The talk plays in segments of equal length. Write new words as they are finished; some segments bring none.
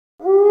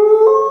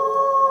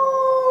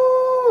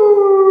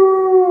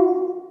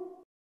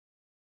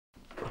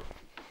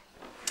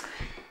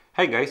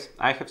Hey guys,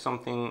 I have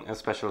something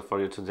special for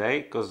you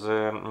today because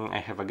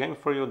I have a game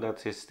for you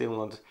that is still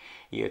not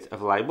yet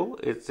available.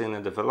 It's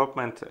in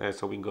development,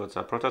 so we got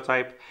a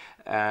prototype,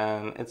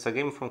 and it's a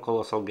game from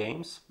Kolossal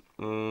Games,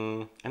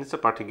 and it's a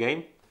party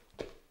game.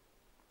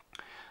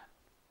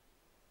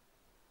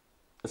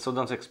 So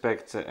don't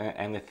expect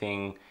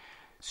anything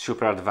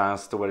super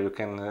advanced where you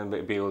can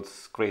build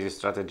crazy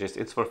strategies.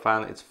 It's for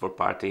fun, it's for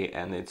party,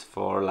 and it's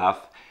for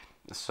laugh.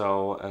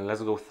 So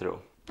let's go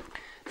through.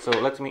 So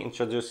let me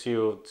introduce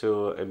you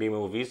to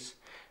BMovies.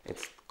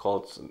 It's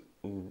called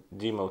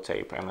demo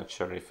tape. I'm not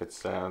sure if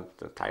it's the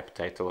type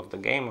title of the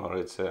game or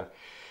it's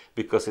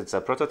because it's a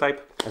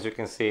prototype. As you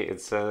can see,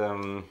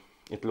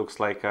 it looks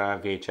like a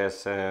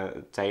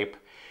VHS tape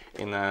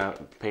in a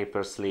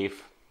paper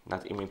sleeve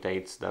that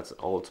imitates that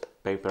old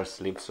paper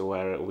sleeves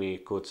where we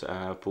could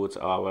put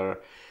our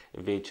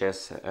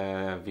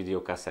VHS video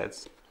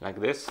cassettes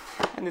like this.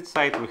 And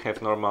inside we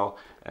have normal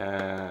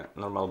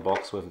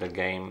box with the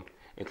game.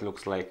 It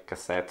looks like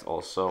cassette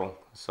also,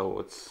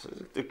 so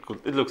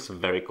it looks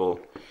very cool.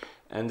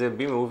 And the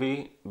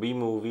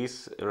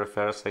B-movies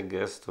refers, I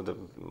guess, to the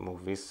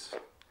movies,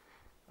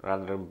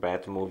 rather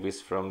bad movies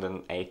from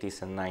the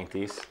 80s and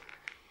 90s.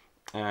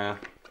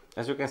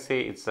 As you can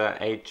see, it's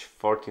age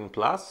 14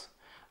 plus.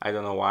 I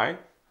don't know why.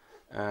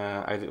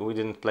 We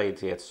didn't play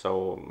it yet,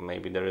 so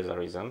maybe there is a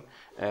reason.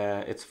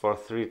 It's for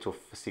 3 to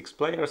 6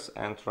 players,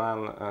 and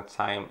run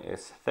time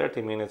is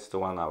 30 minutes to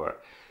 1 hour.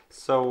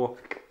 So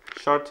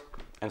short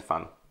and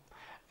fun.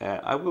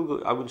 I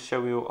will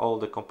show you all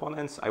the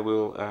components. I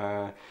will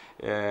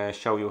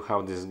show you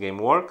how this game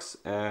works.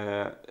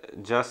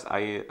 As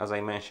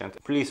I mentioned,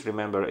 please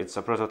remember it's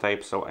a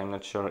prototype, so I'm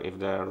not sure if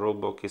the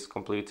rulebook is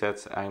completed.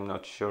 I'm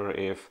not sure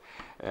if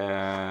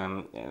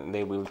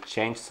they will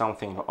change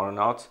something or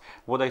not.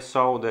 What I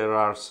saw, there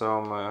are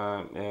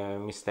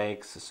some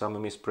mistakes, some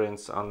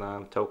misprints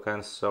on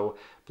tokens, so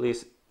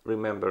please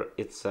remember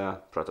it's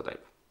a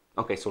prototype.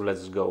 Okay, so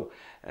let's go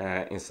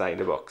inside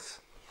the box.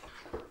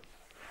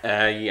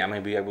 Yeah,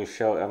 maybe I will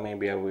show.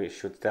 Maybe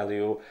should tell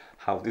you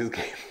how this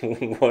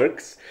game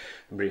works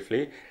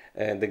briefly.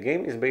 The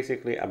game is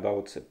basically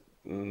about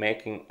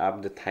making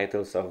up the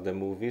titles of the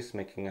movies,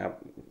 making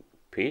up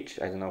pitch.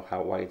 I don't know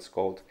why it's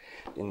called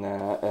in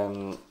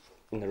the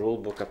rule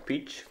book a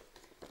pitch.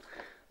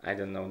 I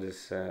don't know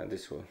this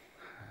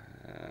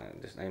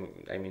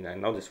I mean I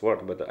know this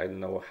word, but I don't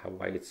know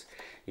why it's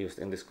used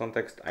in this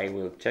context. I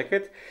will check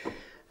it.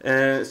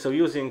 So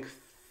using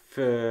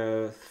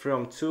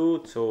from 2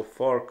 to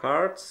 4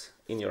 cards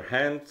in your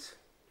hand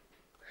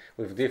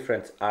with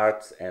different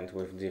arts and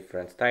with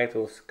different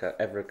titles.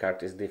 Every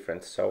card is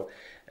different, so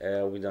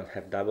we don't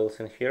have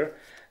doubles in here.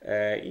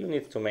 You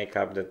need to make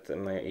up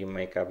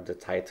the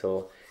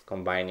title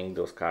combining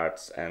those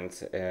cards, and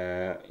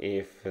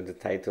if the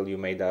title you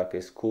made up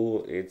is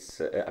cool,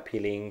 it's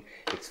appealing,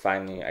 it's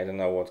funny, I don't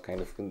know what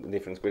kind of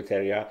different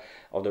criteria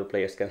other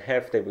players can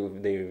have, they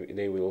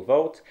will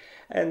vote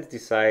and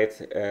decide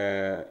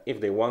if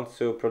they want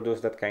to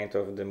produce that kind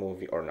of the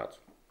movie or not.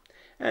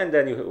 And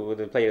then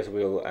the players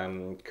will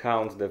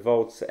count the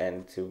votes,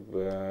 and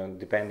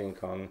depending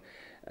on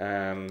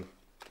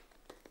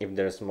if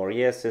there's more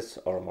yeses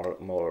or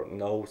more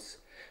no's,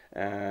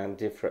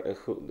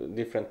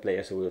 different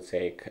players will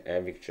take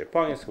victory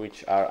points,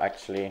 which are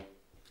actually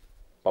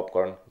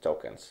popcorn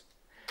tokens.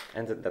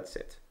 And that's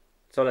it.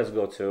 So let's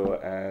go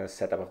to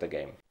setup of the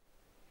game.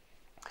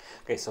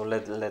 Okay, so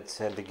let's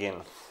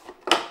begin.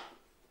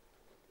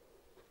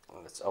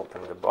 Let's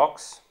open the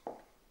box.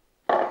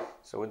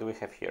 So what do we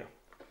have here?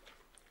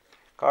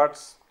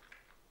 Cards,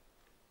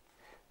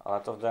 a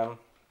lot of them.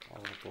 I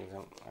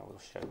will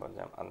show you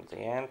them at the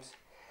end.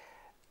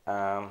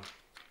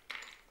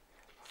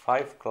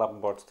 5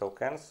 clapboard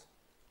tokens.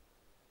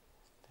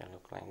 They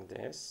look like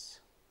this,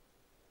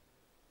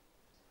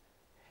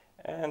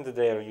 and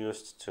they are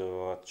used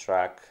to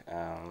track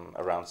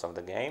rounds of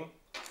the game.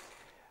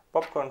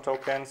 Popcorn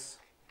tokens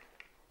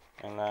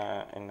in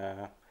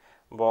a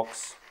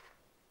box.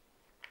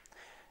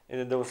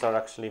 Those are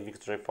actually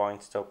victory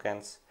point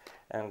tokens,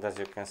 and as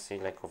you can see,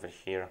 like over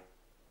here,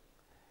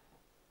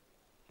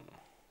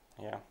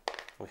 yeah,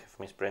 we have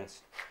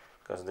misprints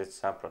because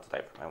it's a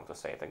prototype. I want to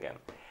say it again.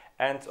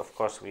 And of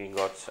course we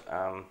got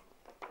a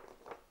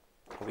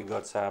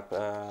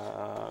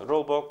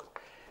rule book,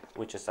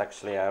 which is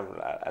actually a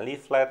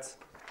leaflet,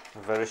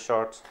 very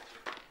short.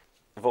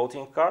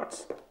 Voting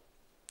cards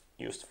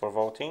used for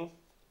voting,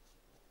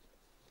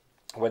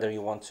 whether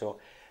you want to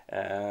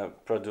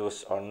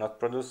produce or not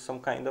produce some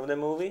kind of the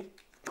movie.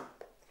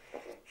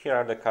 Here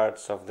are the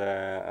cards of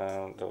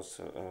those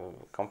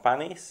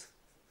companies.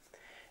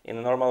 In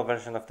a normal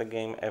version of the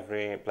game,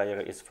 every player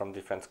is from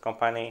different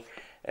company.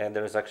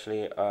 There is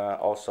actually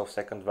also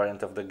second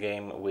variant of the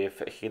game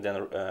with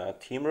hidden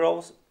team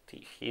roles.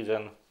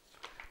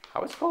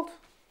 How it's called?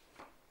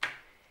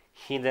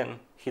 Hidden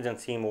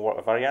team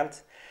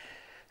variant.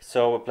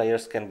 So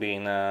players can be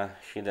in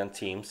hidden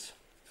teams.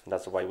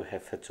 That's why we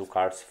have 2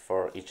 cards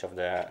for each of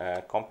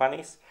the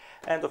companies.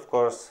 And of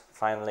course,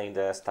 finally,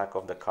 the stack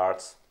of the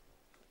cards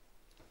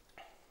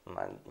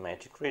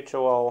Magic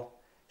Ritual,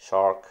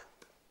 Shark,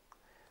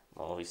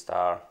 Movie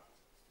Star,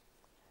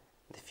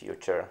 The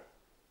Future,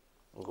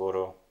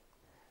 Guru,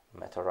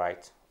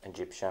 Meteorite,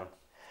 Egyptian.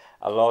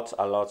 A lot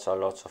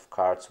of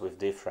cards with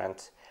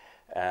different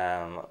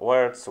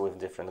words, with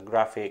different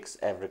graphics.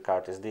 Every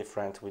card is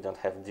different. We don't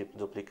have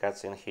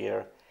duplicates in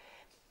here.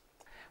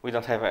 We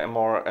don't have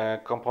more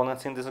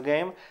components in this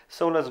game.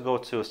 So let's go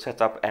to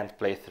setup and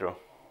playthrough.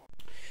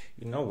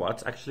 You know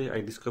what? Actually,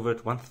 I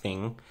discovered one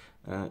thing,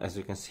 as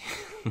you can see.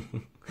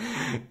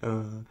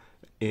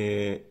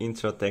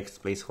 Intro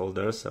text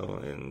placeholder,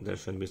 so there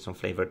should be some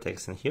flavor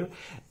text in here.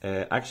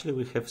 Actually,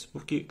 we have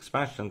spooky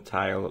expansion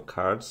tile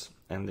cards,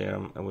 and they're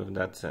with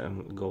that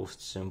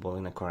ghost symbol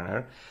in a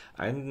corner.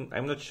 I'm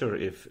not sure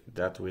if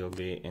that will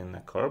be in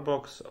a core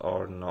box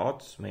or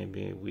not.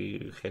 Maybe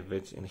we have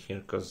it in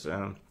here because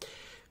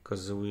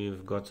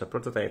we've got a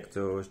prototype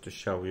to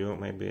show you.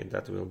 Maybe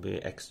that will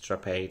be extra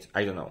paid.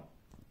 I don't know.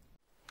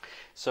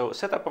 So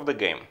setup of the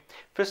game.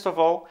 First of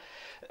all,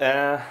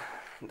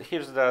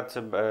 here's that.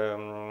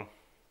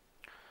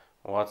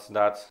 What's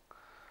that?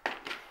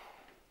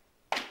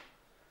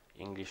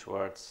 English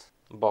words.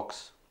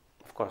 Box,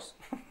 of course.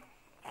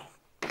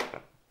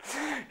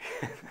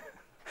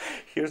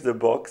 Here's the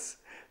box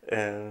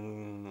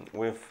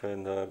with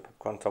the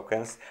popcorn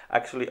tokens.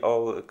 Actually,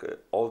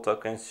 all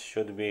tokens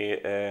should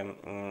be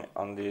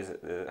on this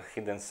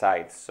hidden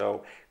side,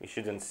 so you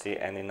shouldn't see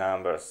any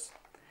numbers,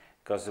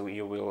 because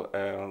you will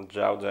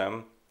draw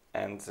them.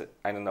 And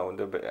I don't know,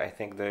 I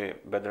think the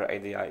better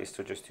idea is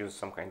to just use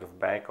some kind of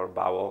bag or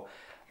bowl,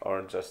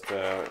 or just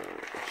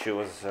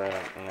choose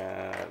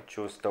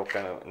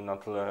token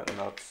not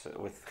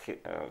with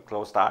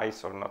closed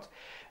eyes, or not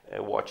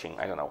watching,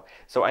 I don't know.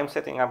 So I'm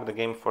setting up the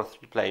game for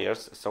 3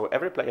 players, so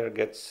every player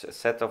gets a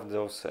set of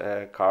those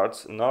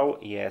cards, no,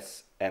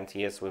 yes, and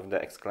yes with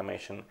the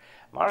exclamation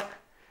mark.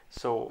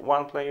 So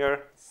 1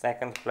 player,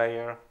 2nd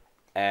player,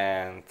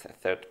 and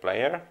 3rd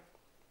player.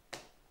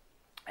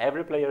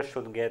 Every player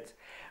should get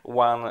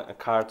 1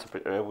 card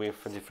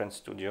with different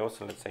studios.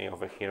 So let's say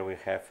over here we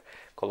have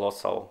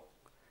Kolossal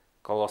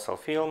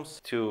Films,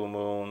 Two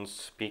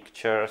Moons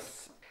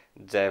Pictures,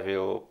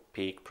 Devil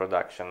Peak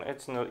Production.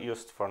 It's not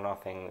used for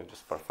nothing,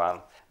 just for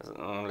fun.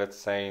 Let's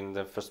say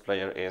the first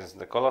player is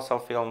the Kolossal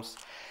Films.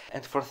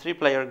 And for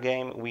 3-player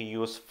game we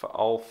use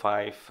all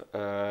 5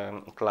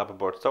 club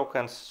board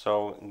tokens,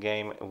 so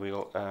game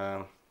will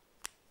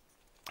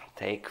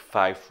take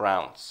 5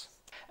 rounds.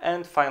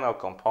 And final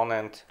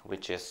component,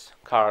 which is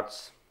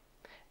cards.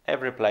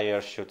 Every player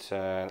should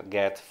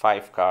get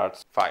 5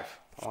 cards. 5.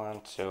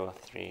 1, 2,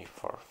 3,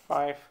 4,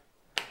 5.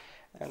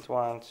 And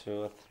 1,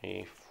 2,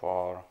 3,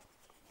 4,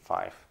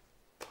 5.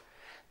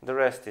 The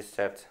rest is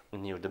set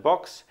near the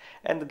box,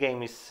 and the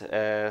game is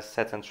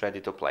set and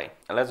ready to play.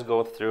 Let's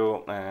go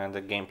through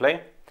the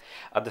gameplay.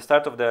 At the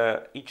start of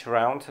each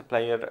round,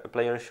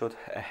 player should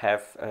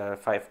have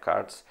 5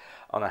 cards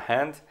on a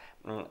hand.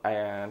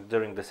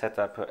 During the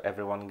setup,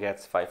 everyone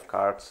gets 5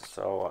 cards,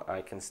 so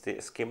I can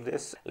skip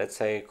this. Let's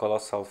say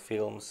Kolossal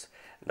Films,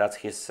 that's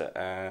his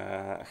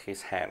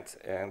hand.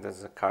 And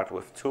there's a card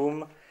with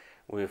Tomb,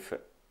 with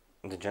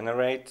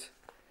Degenerate,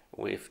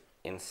 with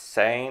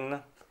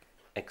Insane,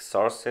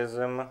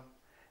 Exorcism,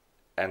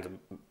 and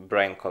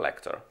Brain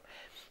Collector.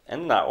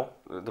 And now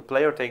the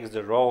player takes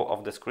the role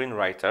of the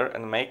screenwriter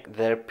and make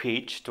their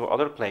pitch to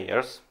other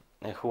players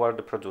who are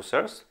the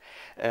producers,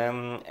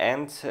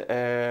 and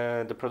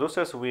the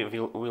producers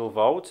will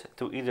vote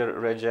to either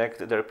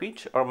reject their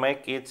pitch or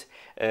make it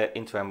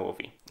into a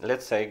movie.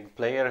 Let's say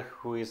player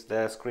who is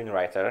the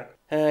screenwriter,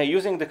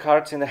 using the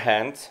cards in the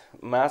hand,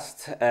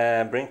 must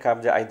bring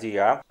up the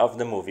idea of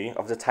the movie,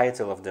 of the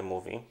title of the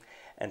movie,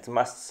 and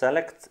must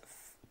select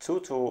 2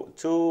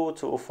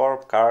 to 4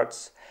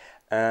 cards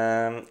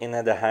in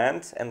the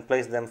hand and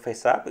place them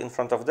face up in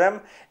front of them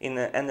in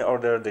any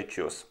order they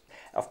choose.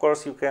 Of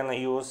course, you can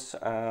use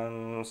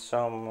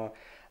some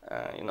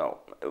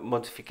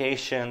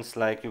modifications,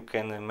 like you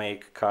can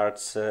make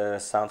cards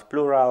sound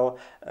plural,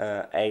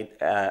 add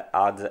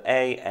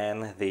a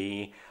and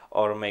the,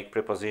 or make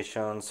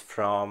prepositions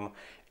from,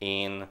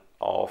 in,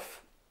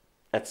 of,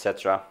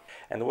 etc.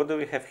 And what do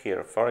we have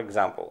here? For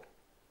example,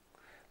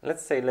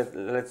 let's say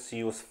let's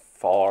use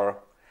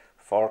four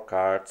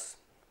cards,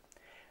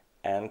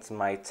 and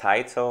my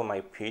title,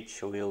 my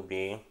pitch will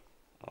be,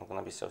 I'm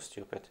gonna be so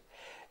stupid,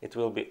 it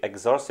will be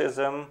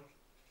Exorcism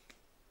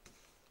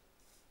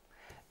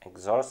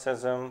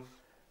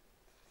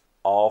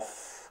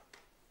of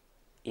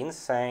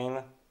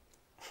insane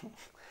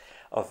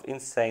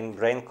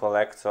Brain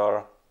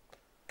Collector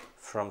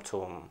from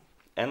Tomb.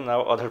 And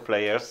now other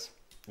players,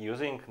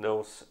 using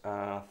those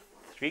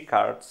 3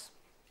 cards,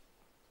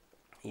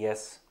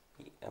 yes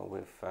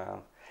with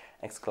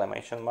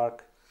exclamation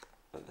mark,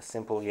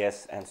 simple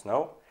yes and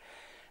no,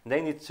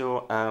 they need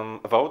to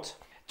vote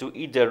to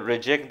either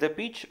reject the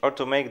pitch or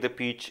to make the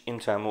pitch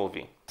into a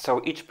movie.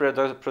 So each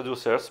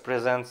producer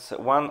presents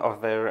one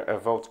of their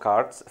vote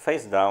cards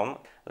face down.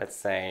 Let's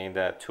say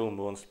the Two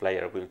Moons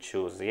player will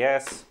choose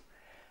yes,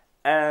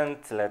 And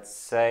let's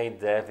say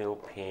Devil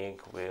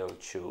Pig will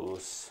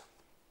choose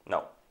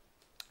no.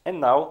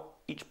 And now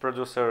each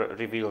producer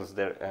reveals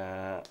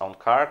their own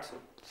card.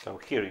 So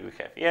here we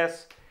have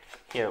yes,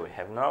 here we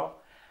have no.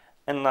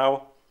 And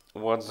now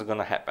what's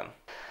gonna happen?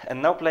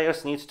 And now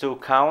players need to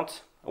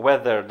count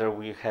whether there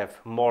we have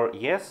more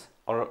yes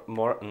or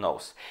more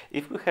no's.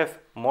 If we have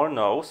more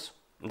no's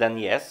than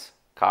yes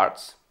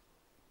cards,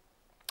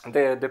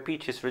 the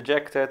pitch is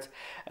rejected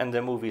and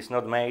the movie is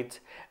not made.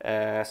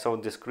 So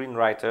the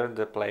screenwriter,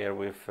 the player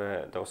with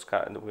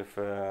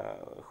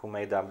who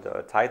made up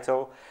the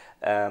title,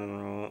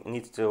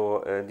 needs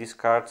to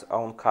discard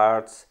own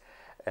cards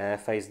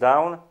face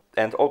down,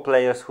 and all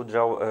players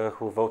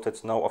who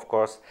voted no, of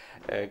course,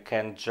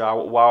 can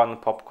draw one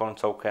popcorn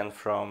token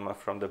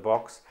from the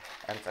box,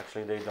 and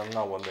actually they don't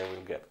know what they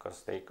will get,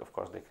 because they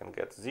can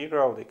get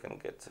 0, they can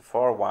get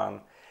 4,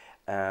 1.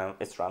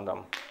 It's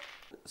random.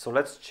 So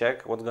let's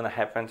check what's gonna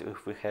happen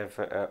if we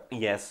have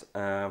yes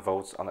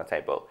votes on a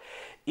table.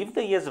 If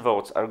the yes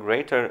votes are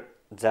greater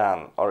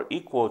than or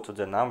equal to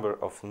the number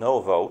of no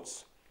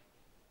votes,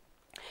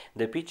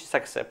 the pitch is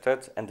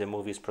accepted and the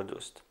movie is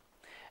produced.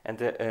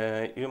 And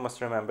you must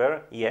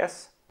remember,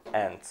 yes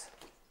and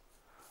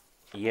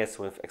yes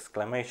with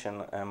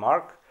exclamation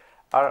mark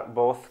are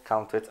both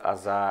counted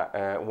as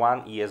a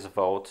one yes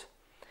vote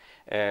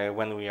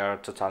when we are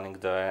totaling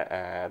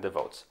the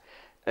votes.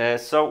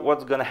 So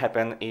what's gonna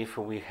happen if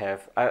we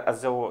have,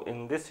 as though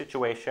in this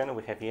situation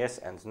we have yes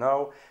and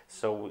no,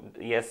 so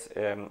yes,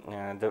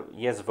 the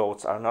yes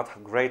votes are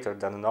not greater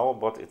than no,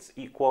 but it's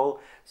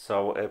equal,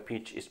 so a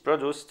pitch is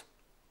produced.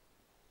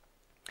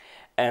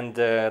 And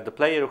the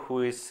player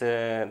who is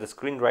the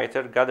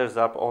screenwriter gathers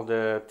up all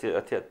the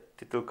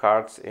title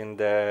cards in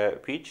the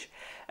pitch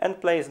and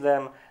places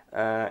them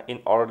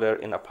in order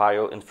in a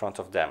pile in front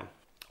of them.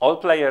 All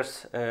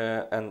players,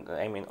 and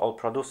I mean all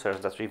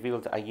producers that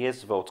revealed a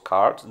yes vote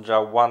card,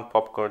 draw one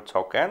popcorn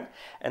token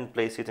and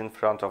place it in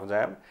front of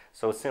them.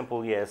 So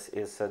simple yes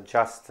is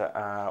just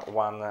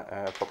one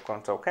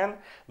popcorn token,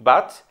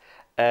 but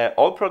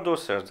all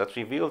producers that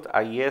revealed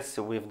a yes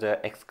with the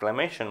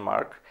exclamation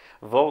mark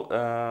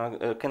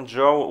can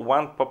draw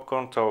one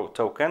popcorn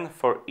token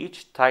for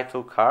each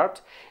title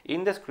card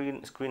in the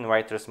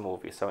screenwriter's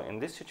movie. So in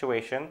this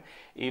situation,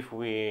 if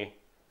we,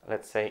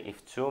 let's say,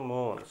 if Two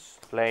Moons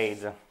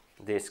played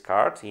this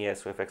card,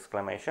 yes with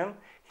exclamation,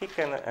 he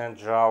can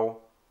draw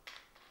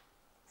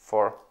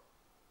four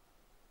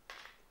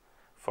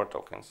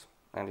tokens,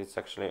 and it's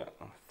actually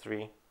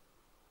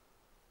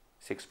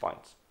 6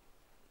 points.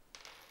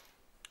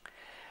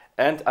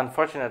 And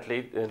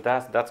unfortunately,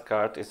 that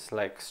card is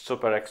like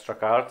super extra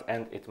card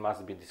and it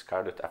must be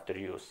discarded after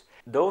use.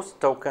 Those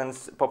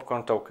tokens,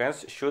 popcorn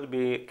tokens, should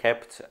be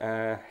kept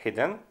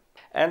hidden.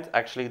 And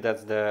actually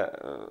that's the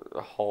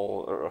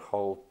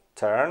whole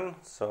turn.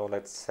 So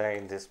let's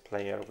say this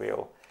player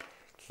will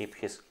keep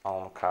his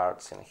own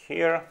cards in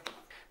here.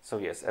 So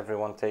yes,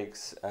 everyone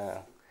takes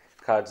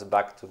cards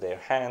back to their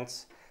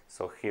hands.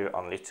 So here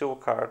only 2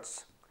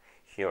 cards,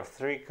 here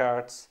 3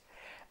 cards.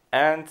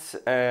 And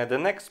the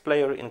next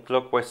player in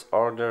clockwise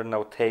order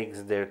now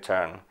takes their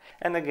turn.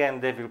 And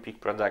again, Devil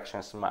Pig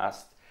Productions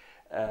must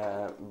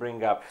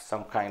bring up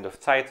some kind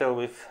of title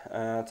with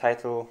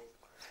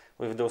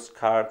those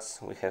cards.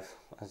 We have,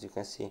 as you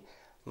can see,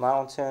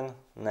 Mountain,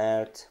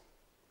 Nerd,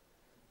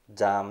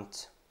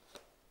 Damned,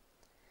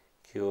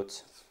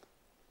 Cute,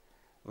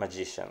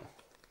 Magician.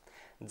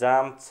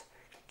 Damned,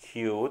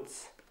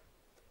 Cute,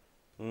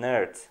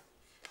 Nerd,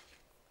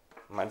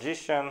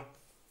 Magician,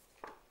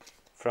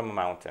 from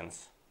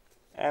mountains,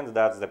 and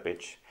that's the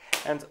pitch.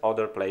 And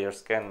other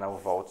players can now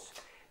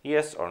vote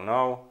yes or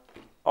no,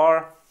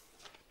 or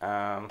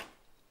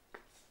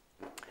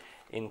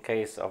in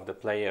case of the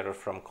player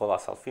from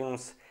Kolossal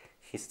Films,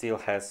 he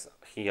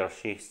or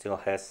she still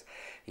has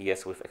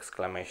yes with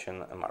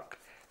exclamation mark.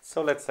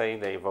 So let's say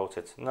they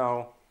voted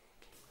no,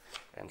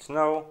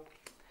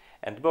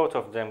 and both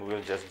of them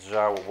will just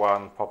draw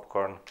one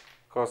popcorn,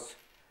 because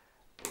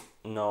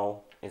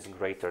no is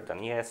greater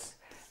than yes,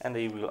 and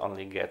they will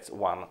only get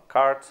one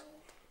card.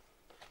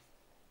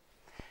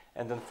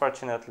 And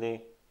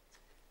unfortunately,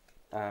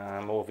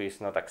 movie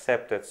is not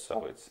accepted,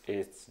 so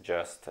it's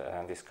just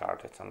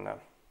discarded on the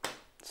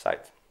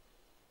side.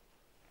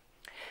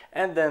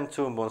 And then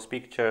Two Moons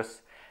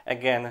Pictures,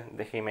 again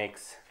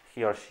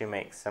he or she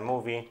makes a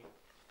movie,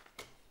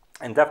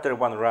 and after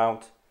one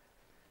round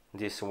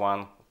this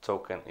one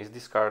token is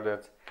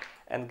discarded,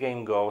 and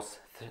game goes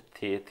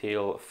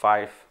till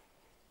 5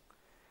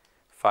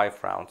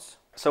 rounds.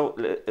 So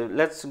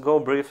let's go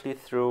briefly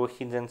through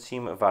hidden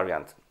team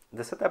variant.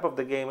 The setup of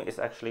the game is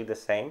actually the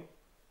same.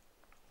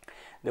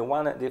 The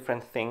one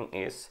different thing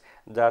is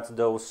that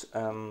those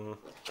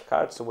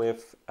cards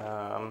with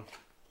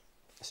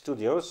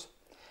studios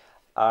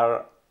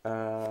are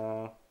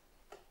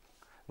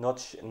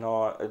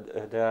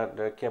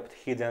they're kept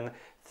hidden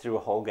through a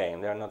whole game.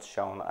 They are not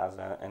shown as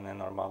in a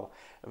normal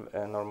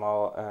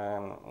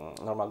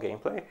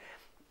gameplay.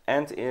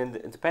 And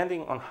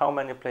depending on how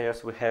many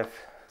players we have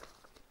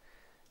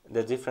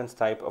the different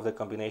type of the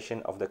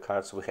combination of the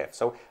cards we have.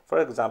 So for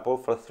example,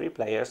 for 3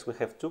 players we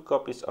have 2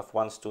 copies of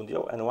one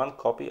studio and 1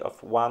 copy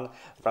of one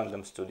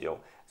random studio.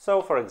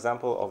 So for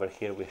example, over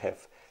here we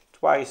have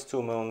twice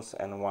 2 moons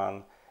and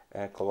 1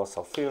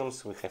 Kolossal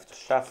Films. We have to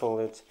shuffle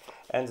it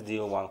and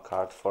deal 1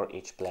 card for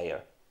each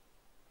player.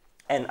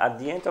 And at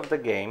the end of the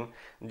game,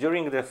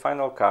 during the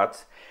final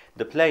cut,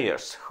 the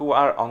players who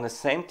are on the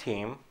same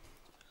team,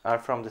 are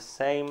from the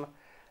same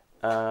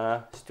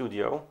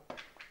studio,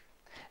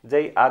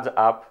 they add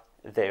up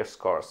their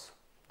scores.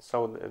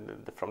 So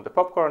from the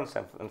popcorns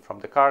and from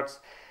the cards,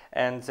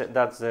 and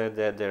that's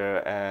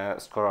their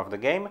score of the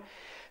game.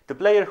 The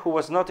player who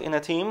was not in a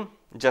team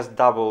just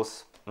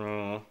doubles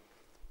their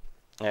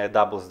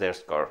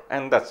score,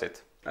 and that's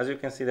it. As you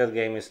can see, that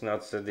game is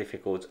not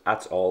difficult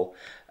at all.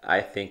 I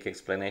think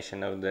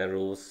explanation of the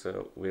rules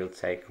will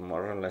take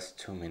more or less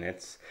 2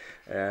 minutes,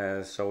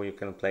 so you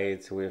can play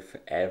it with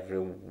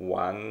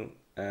everyone.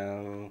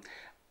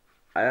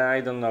 I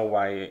don't know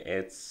why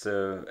it's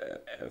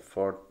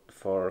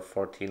for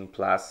 14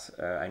 plus.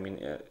 I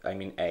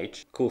mean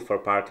age. Cool for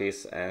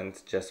parties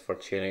and just for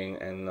chilling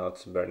and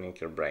not burning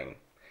your brain.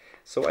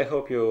 So I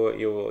hope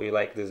you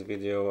like this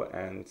video,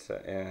 and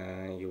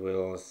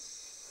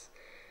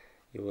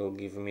you will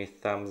give me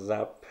thumbs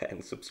up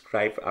and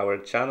subscribe our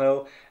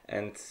channel,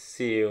 and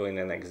see you in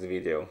the next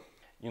video.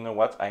 You know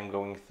what? I'm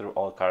going through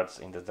all cards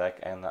in the deck,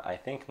 and I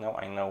think now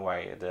I know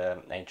why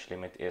the age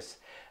limit is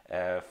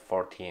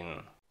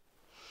 14.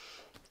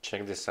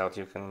 Check this out.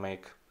 You can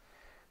make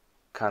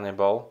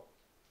cannibal,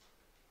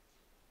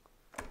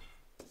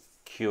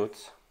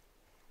 cute,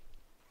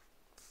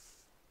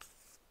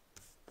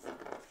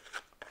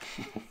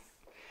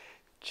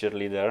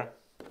 cheerleader,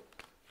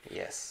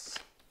 yes,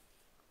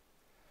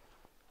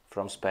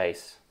 from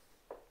space.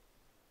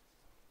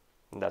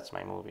 That's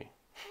my movie.